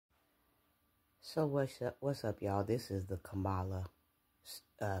So what's up, y'all? This is the Kamala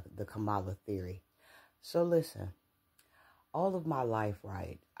Theory. So listen, all of my life,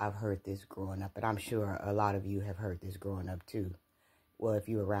 right, I've heard this growing up, and I'm sure a lot of you have heard this growing up too. Well, if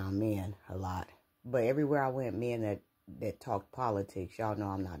you're around men a lot. But everywhere I went, men that talk politics, y'all know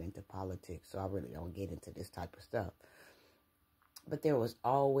I'm not into politics, so I really don't get into this type of stuff. But there was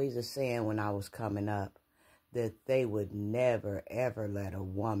always a saying when I was coming up that they would never, ever let a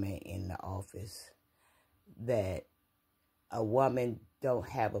woman in the office, that a woman don't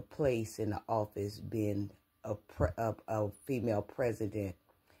have a place in the office being a female president.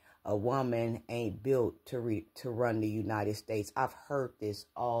 A woman ain't built to run the United States. I've heard this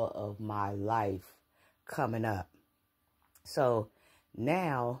all of my life coming up. So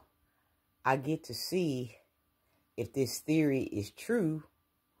now I get to see if this theory is true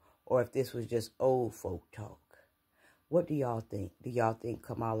or if this was just old folk talk. What do y'all think? Do y'all think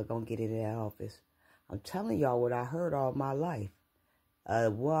Kamala gonna get into that office? I'm telling y'all what I heard all my life. A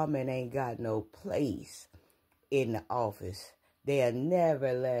woman ain't got no place in the office. They'll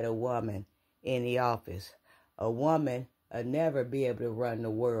never let a woman in the office. A woman will never be able to run the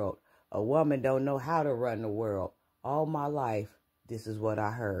world. A woman don't know how to run the world. All my life, this is what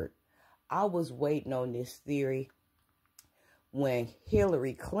I heard. I was waiting on this theory when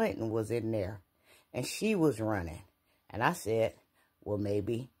Hillary Clinton was in there and she was running. And I said, well,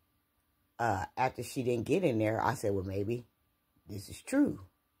 maybe after she didn't get in there, I said, well, maybe this is true.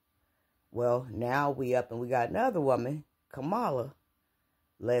 Well, now we up and we got another woman, Kamala.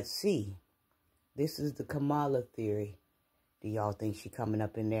 Let's see. This is the Kamala theory. Do y'all think she coming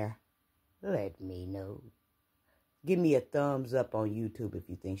up in there? Let me know. Give me a thumbs up on YouTube if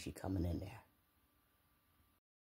you think she coming in there.